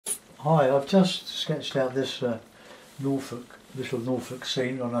Hi, I've just sketched out this little Norfolk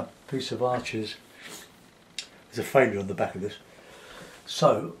scene on a piece of arches. There's a failure on the back of this.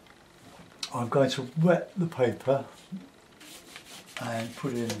 So I'm going to wet the paper and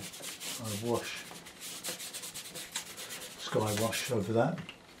put in a wash, sky wash over that.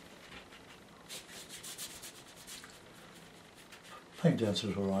 Paint down to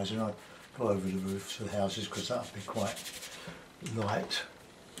the horizon. I'll go over the roofs of the houses because that'll be quite light.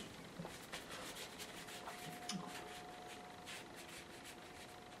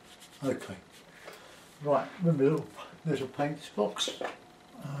 Okay, right, remember little paint box.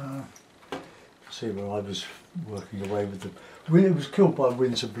 See where I was working away with the. It was killed by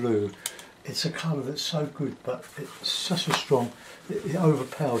Windsor Blue. It's a colour that's so good, but it's such a strong. It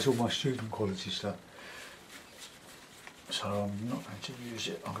overpowers all my student quality stuff. So I'm not going to use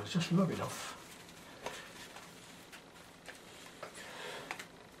it. I'm going to just rub it off.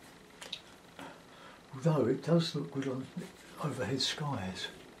 Although it does look good on overhead skies.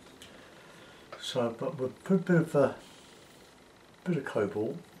 So, but we'll put a bit of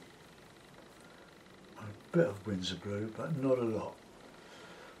cobalt, a bit of Windsor Blue, but not a lot.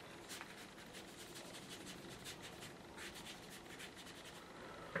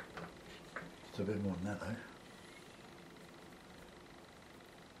 It's a bit more than that though.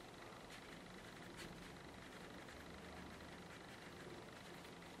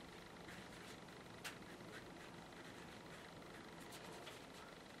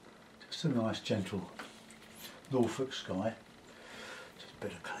 Just a nice gentle Norfolk sky, just a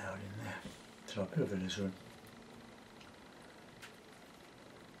bit of cloud in there, so a bit of alizarin,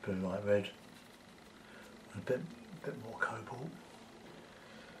 a bit of light red, and a bit more cobalt.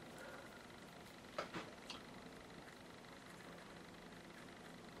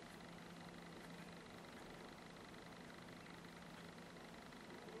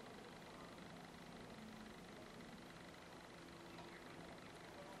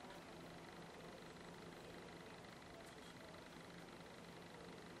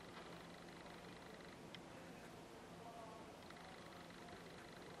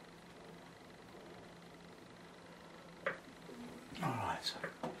 Alright,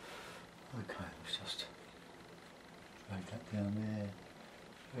 okay, let's just drag that down there,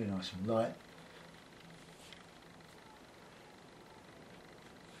 very nice and light.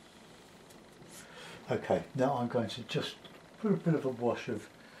 Okay, now I'm going to just put a bit of a wash of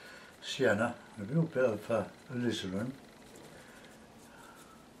sienna, a little bit of alizarin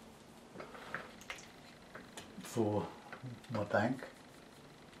for my bank.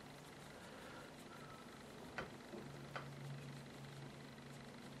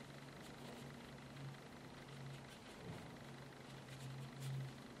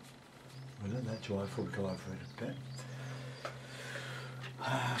 We'll let that dry before we go over it a bit.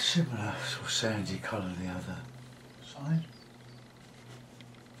 Similar sort of sandy colour the other side.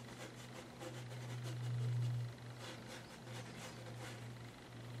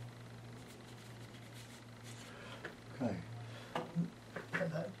 Okay,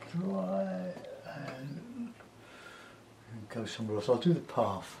 let that dry and go somewhere else. I'll do the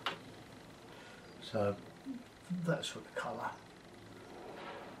path. So that sort of colour.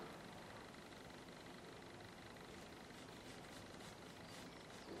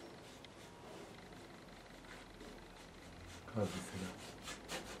 Over for the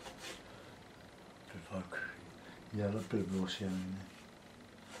bit of oak, yeah, a little bit of raw sienna in there.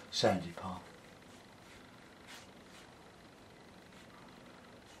 Sandy path.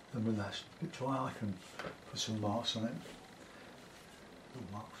 And when that's a bit dry, I can put some marks on it. Little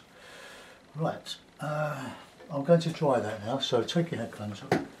marks. Right, I'm going to dry that now, so take your headphones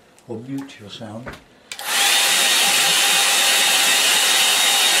off, or mute your sound.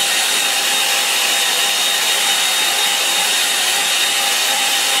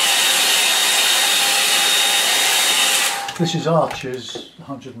 This is Archer's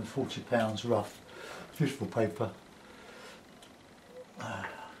 £140 rough, beautiful paper.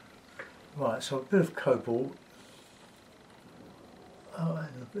 Right, so a bit of cobalt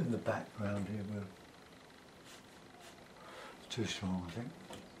in the background here. It's too strong, I think.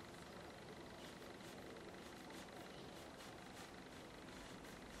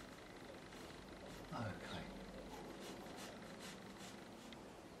 Okay.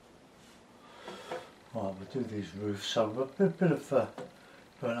 Right, we'll do these roofs. So a bit of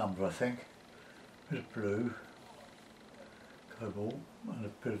burnt umber, I think. A bit of blue, cobalt, and a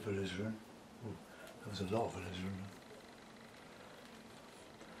bit of alizarin. Oh, there was a lot of alizarin.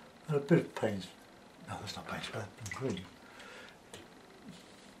 And a bit of paint. No, that's not paint, but green.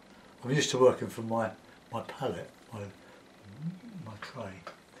 I'm used to working from my palette, my tray.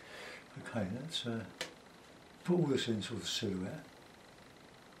 Okay, let's put all this in sort of silhouette.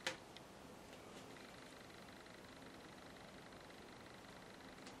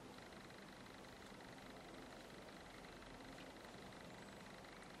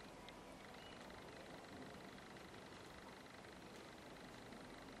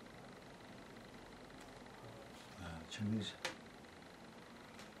 Chimneys.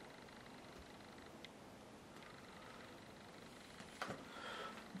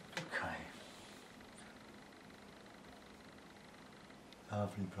 Okay.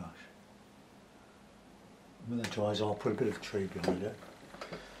 Lovely brush. When that dries, I'll put a bit of tree behind it.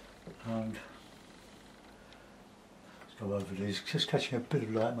 And let's go over these, just catching a bit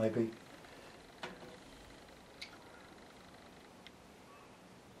of light maybe.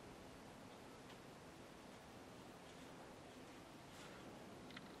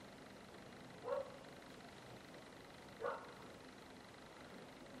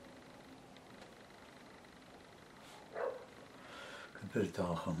 A bit of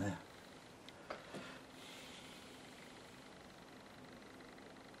dark on there.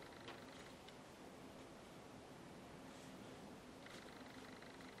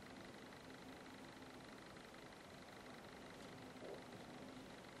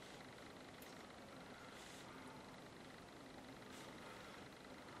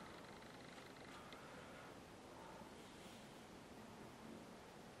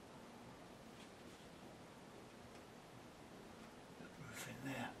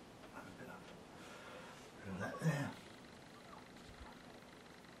 In there, a bit of that there.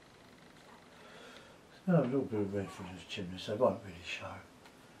 So a little bit of red for those chimneys, they won't really show.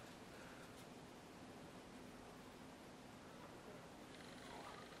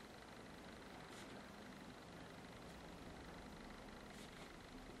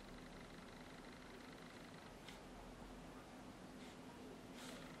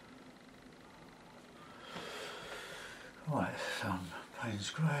 Right, some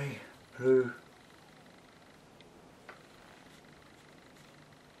Payne's grey, blue.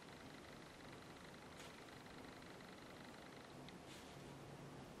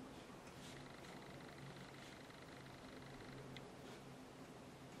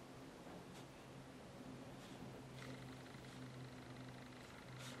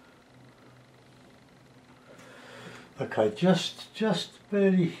 Okay, just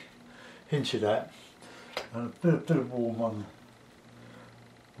barely hinted at, and a bit of warm on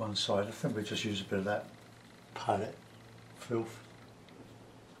one side. I think we just use a bit of that palette filth.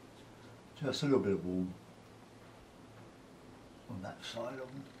 Just a little bit of warm on that side of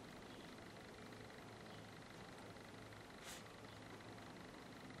them.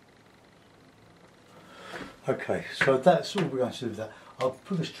 Okay, so that's all we're going to do with that. I'll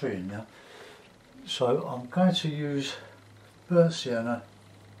put this tree in now. So I'm going to use burnt sienna,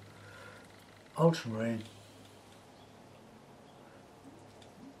 ultramarine,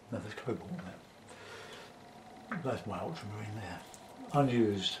 no, there's cobalt in there. That's my ultramarine there,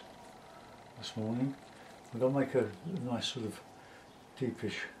 unused this morning. I'm going to make a nice sort of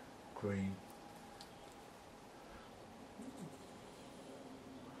deepish green.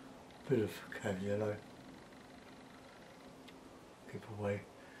 Bit of cave yellow. Keep away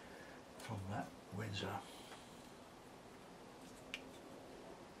from that Windsor.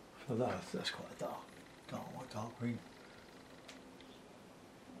 So that's quite a dark green.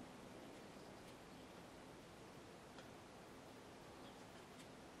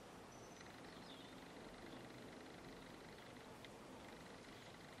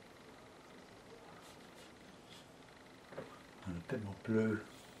 And a bit more blue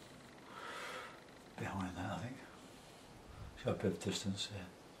behind that, I think. Show a bit of distance there.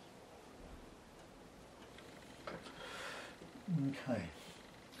 Okay,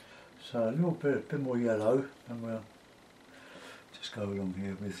 so a little bit more yellow, and we'll just go along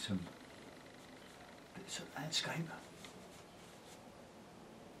here with some bits of landscape.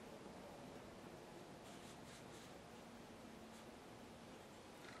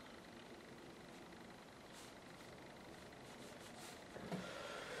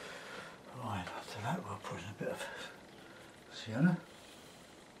 Right, after that we'll put in a bit of sienna.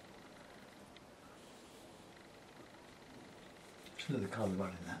 Just let the colour run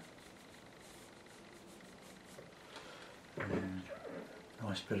in that. And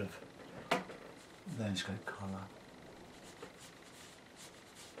nice bit of landscape colour.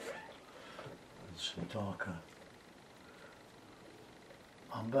 And some darker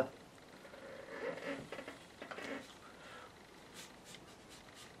umber.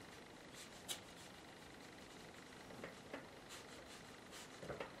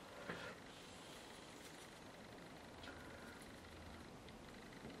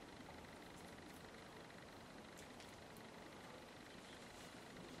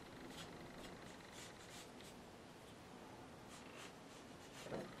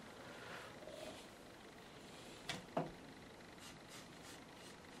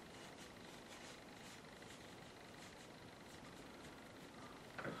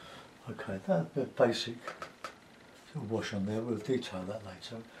 Okay, that's a bit basic sort of wash on there. We'll detail that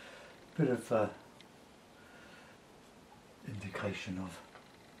later. Bit of indication of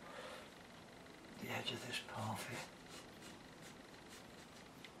the edge of this path here.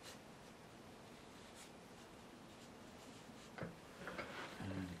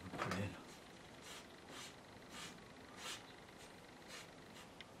 And we'll put in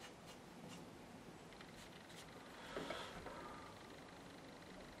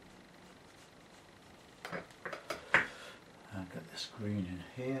and get this green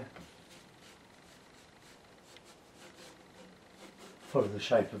in here. Follow the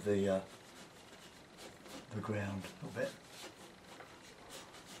shape of the ground a little bit,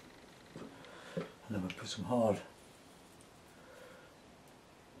 and then we'll put some hard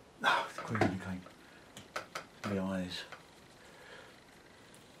the green again. The eyes.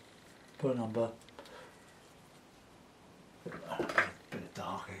 Put a number. A bit of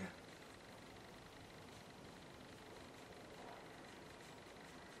dark here.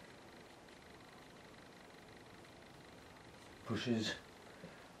 Bushes.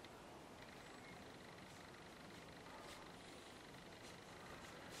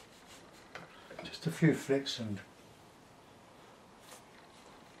 Just a few flicks and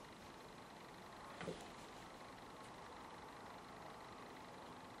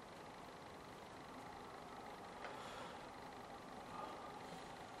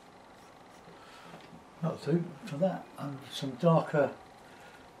that'll do for that. And some darker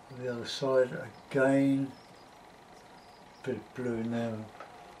on the other side again. Bit of blue in there.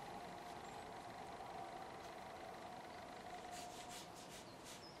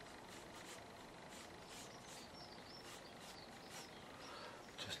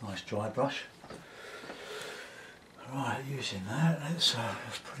 Just nice dry brush. Right, using that, let's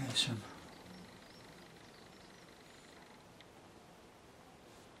put in some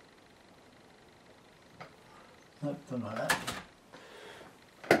nope, don't like that.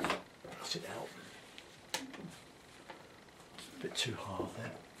 Brush it out. A bit too hard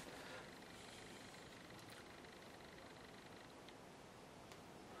there.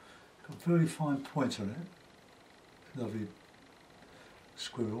 Got a very fine point on it. Lovely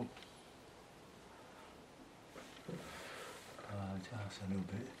squirrel. Just a little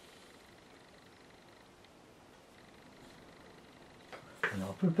bit. And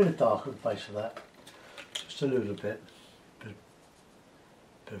I'll put a bit of dark at the base of that. Just a little bit. Bit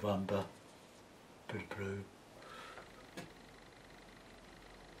of umber. Bit of blue.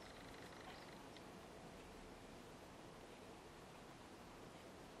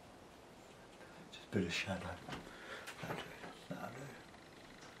 Bit of shadow. That'll do. That'll do.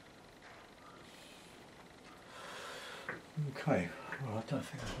 Okay, well, I don't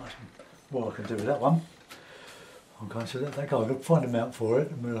think there's much more I can do with that one. I'm going to let that go. I'll find a mount for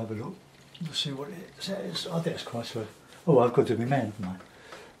it and we'll have a look. We'll see what it says. I think it's quite sort of. Oh, I've got to do my man, haven't I?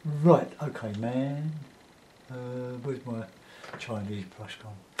 Right, okay, man. Where's my Chinese brush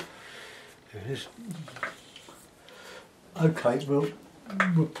gone? Here it is. Okay, well.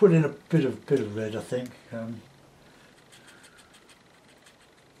 We'll put in a bit of red, I think. So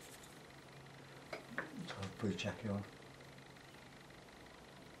I'll put a jacket on.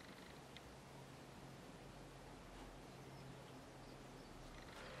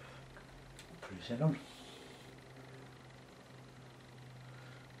 Put his head on.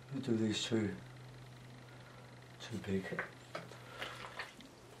 We'll do these two big.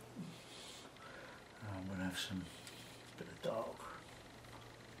 And we'll have some bit of dark.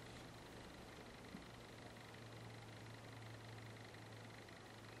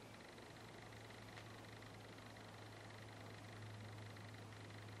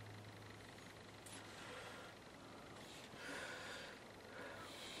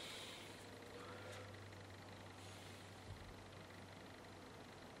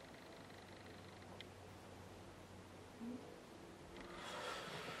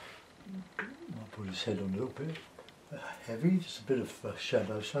 Put his head on a little bit heavy, just a bit of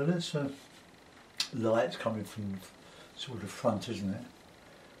shadow. So let's light's coming from sort of front, isn't it,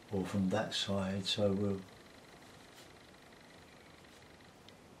 or from that side? So we'll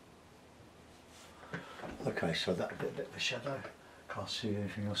okay. So that bit of a shadow. Can't see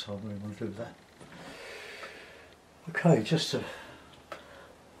anything else I really want to do with that. Okay, just a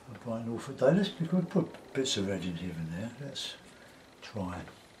bright Norfolk day. Let's put bits of red in here and there. Let's try it.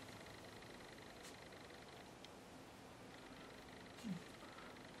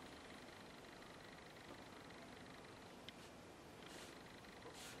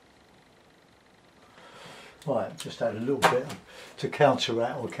 Right, just add a little bit to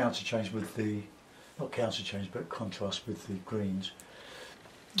counteract or counterchange with the, not counterchange but contrast with the greens.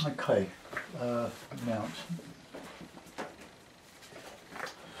 Okay, mount.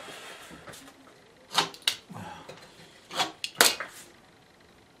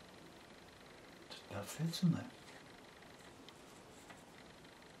 That fits, doesn't it?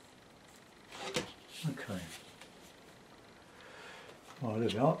 Okay. Well, there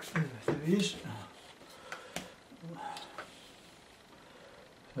we are. There it is.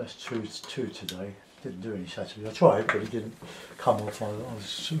 That's two today. Didn't do any Saturday. I tried, but it didn't come off. I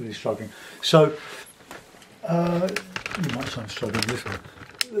was really struggling. So, you might say I'm struggling this one.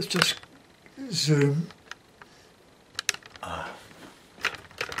 Let's just zoom.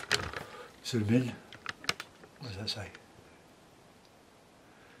 Zoom in. What does that say?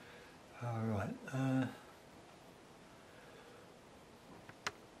 All right.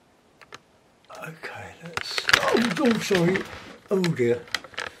 Okay, let's. Oh, sorry. Oh dear.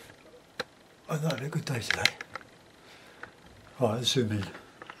 I'm not having a good day today. Right, let's zoom in.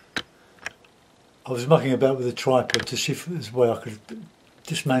 I was mucking about with a tripod to see if there's a way I could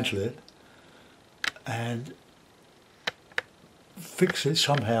dismantle it and fix it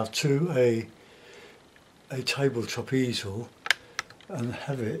somehow to a tabletop easel and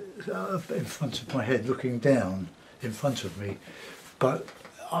have it in front of my head, looking down in front of me. But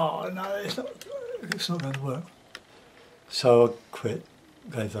oh no, it's not going to work. So I quit,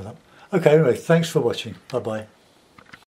 gave that up. Okay, anyway, thanks for watching. Bye bye.